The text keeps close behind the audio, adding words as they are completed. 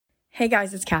Hey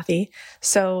guys, it's Kathy.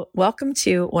 So welcome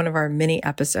to one of our mini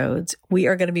episodes. We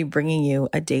are going to be bringing you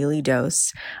a daily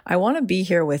dose. I want to be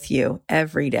here with you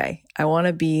every day. I want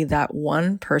to be that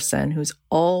one person who's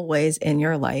always in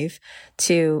your life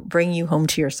to bring you home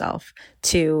to yourself,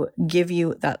 to give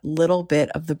you that little bit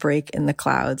of the break in the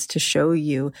clouds, to show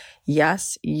you,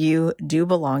 yes, you do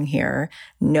belong here.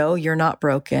 No, you're not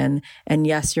broken. And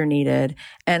yes, you're needed.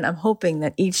 And I'm hoping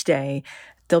that each day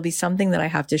there'll be something that I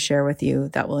have to share with you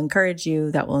that will encourage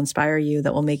you, that will inspire you,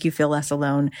 that will make you feel less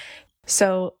alone.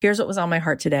 So here's what was on my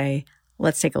heart today.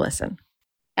 Let's take a listen.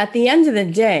 At the end of the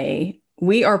day,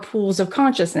 we are pools of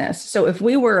consciousness. So if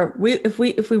we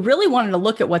really wanted to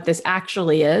look at what this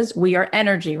actually is, we are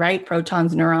energy, right?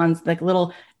 Protons, neurons, like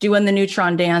little doing the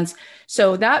neutron dance.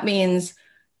 So that means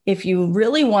if you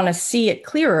really want to see it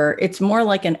clearer, it's more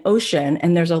like an ocean,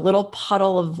 and there's a little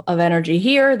puddle of energy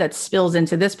here that spills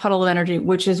into this puddle of energy,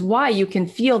 which is why you can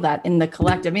feel that in the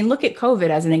collective. I mean, look at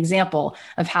COVID as an example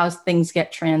of how things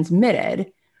get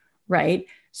transmitted, right?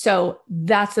 So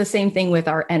that's the same thing with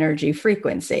our energy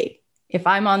frequency. If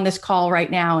I'm on this call right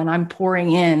now and I'm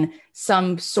pouring in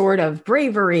some sort of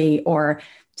bravery or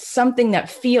something that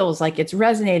feels like it's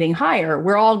resonating higher,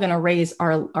 we're all going to raise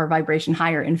our vibration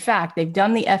higher. In fact, they've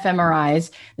done the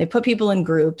fMRIs, they put people in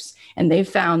groups, and they've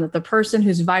found that the person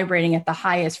who's vibrating at the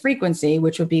highest frequency,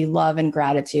 which would be love and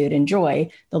gratitude and joy,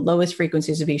 the lowest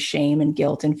frequencies would be shame and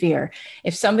guilt and fear.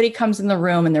 If somebody comes in the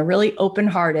room and they're really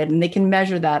open-hearted, and they can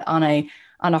measure that on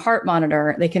a heart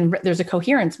monitor, there's a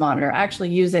coherence monitor. I actually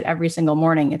use it every single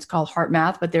morning. It's called Heart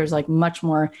Math, but there's like much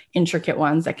more intricate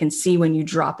ones that can see when you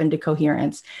drop into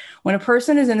coherence. When a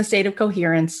person is in a state of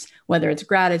coherence, whether it's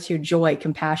gratitude, joy,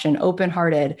 compassion,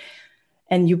 open-hearted,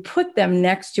 and you put them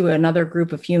next to another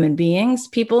group of human beings,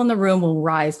 people in the room will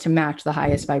rise to match the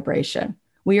highest vibration.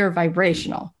 We are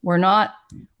vibrational. We're not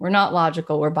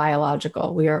logical. We're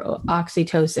biological. We are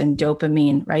oxytocin,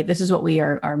 dopamine, right? This is what we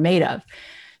are made of.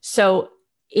 So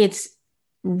it's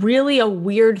really a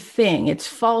weird thing. It's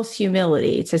false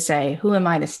humility to say, who am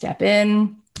I to step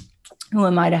in? Who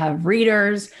am I to have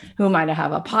readers? Who am I to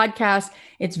have a podcast?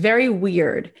 It's very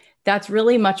weird. That's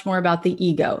really much more about the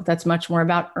ego. That's much more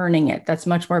about earning it. That's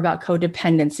much more about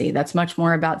codependency. That's much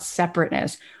more about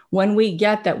separateness. When we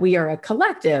get that we are a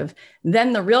collective,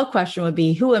 then the real question would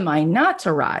be, who am I not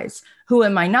to rise? Who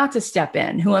am I not to step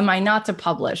in? Who am I not to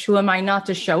publish? Who am I not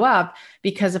to show up?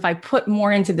 Because if I put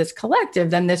more into this collective,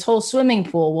 then this whole swimming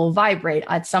pool will vibrate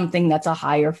at something that's a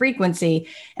higher frequency.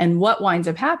 And what winds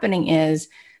up happening is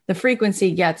the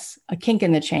frequency gets a kink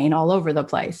in the chain all over the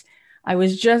place. I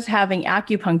was just having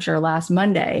acupuncture last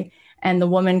Monday, and the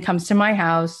woman comes to my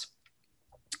house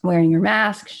wearing her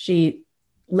mask. She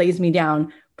lays me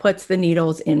down, puts the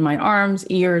needles in my arms,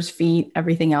 ears, feet,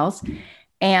 everything else.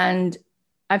 And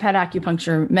I've had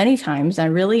acupuncture many times. I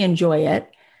really enjoy it.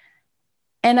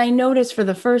 And I noticed for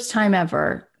the first time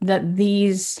ever that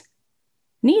these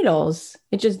needles,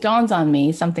 it just dawns on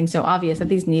me, something so obvious, that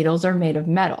these needles are made of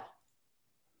metal.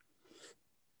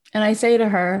 And I say to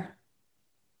her,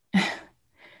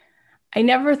 I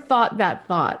never thought that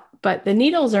thought, but the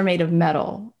needles are made of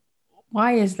metal.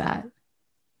 Why is that?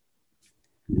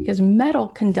 Because metal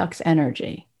conducts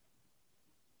energy.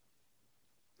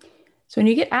 So when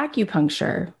you get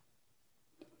acupuncture,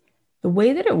 the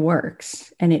way that it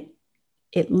works, and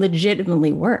it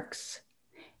legitimately works,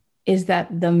 is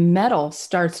that the metal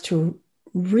starts to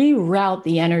reroute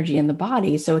the energy in the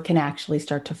body so it can actually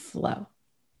start to flow.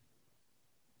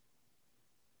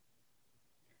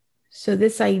 So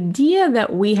this idea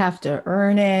that we have to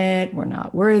earn it, we're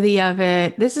not worthy of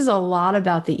it, this is a lot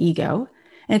about the ego.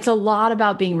 And it's a lot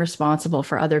about being responsible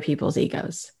for other people's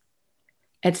egos.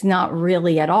 It's not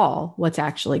really at all what's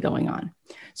actually going on.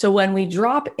 So when we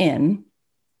drop in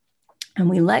and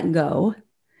we let go,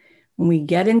 when we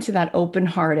get into that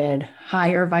open-hearted,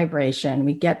 higher vibration,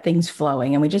 we get things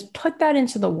flowing, and we just put that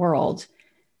into the world,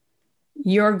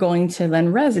 you're going to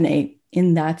then resonate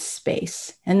in that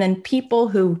space. And then people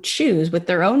who choose with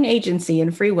their own agency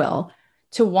and free will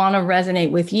to want to resonate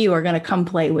with you are going to come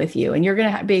play with you. And you're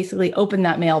going to basically open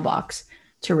that mailbox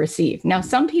to receive. Now,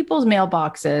 some people's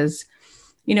mailboxes,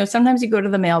 sometimes you go to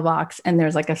the mailbox and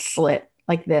there's like a slit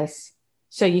like this.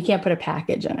 So you can't put a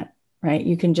package in it, right?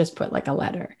 You can just put like a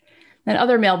letter. Then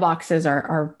other mailboxes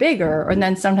are bigger. And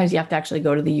then sometimes you have to actually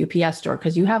go to the UPS store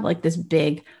because you have like this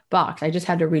big box. I just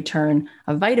had to return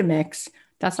a Vitamix.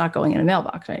 That's not going in a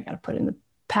mailbox, right? I got to put it in the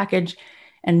package.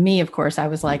 And me, of course, I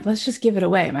was like, let's just give it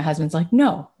away. My husband's like,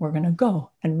 no, we're going to go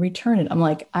and return it. I'm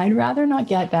like, I'd rather not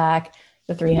get back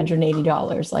the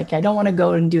 $380. Like, I don't want to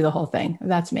go and do the whole thing.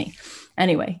 That's me.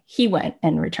 Anyway, he went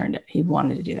and returned it. He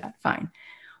wanted to do that. Fine.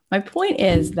 My point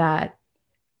is that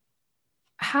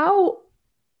how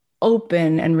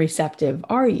open and receptive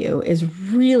are you is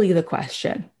really the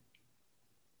question.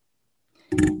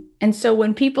 And so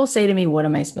when people say to me, what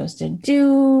am I supposed to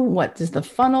do? What does the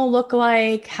funnel look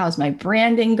like? How's my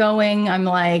branding going? I'm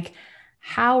like,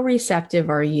 how receptive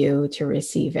are you to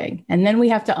receiving? And then we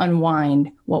have to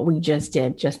unwind what we just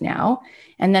did just now.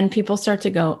 And then people start to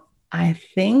go, I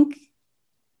think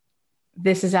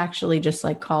this is actually just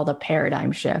like called a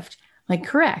paradigm shift. Like,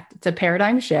 correct. It's a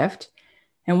paradigm shift.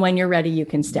 And when you're ready, you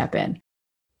can step in.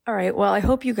 All right. Well, I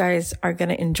hope you guys are going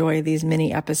to enjoy these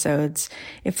mini episodes.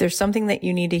 If there's something that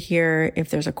you need to hear,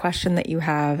 if there's a question that you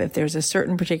have, if there's a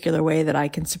certain particular way that I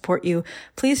can support you,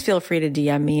 please feel free to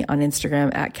DM me on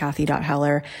Instagram at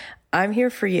Kathy.Heller. I'm here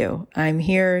for you. I'm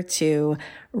here to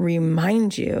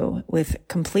remind you with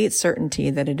complete certainty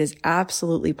that it is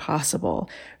absolutely possible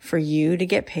for you to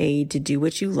get paid to do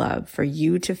what you love, for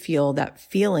you to feel that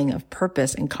feeling of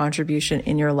purpose and contribution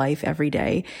in your life every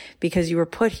day, because you were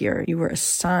put here. You were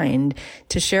assigned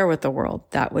to share with the world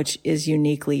that which is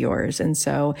uniquely yours. And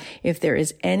so if there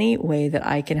is any way that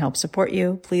I can help support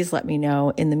you, please let me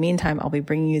know. In the meantime, I'll be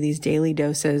bringing you these daily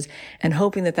doses and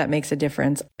hoping that that makes a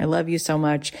difference. I love you so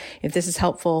much. If this is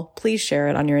helpful, please share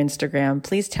it on your Instagram.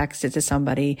 Please text it to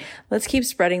somebody. Let's keep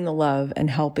spreading the love and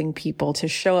helping people to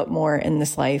show up more in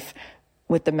this life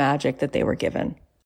with the magic that they were given.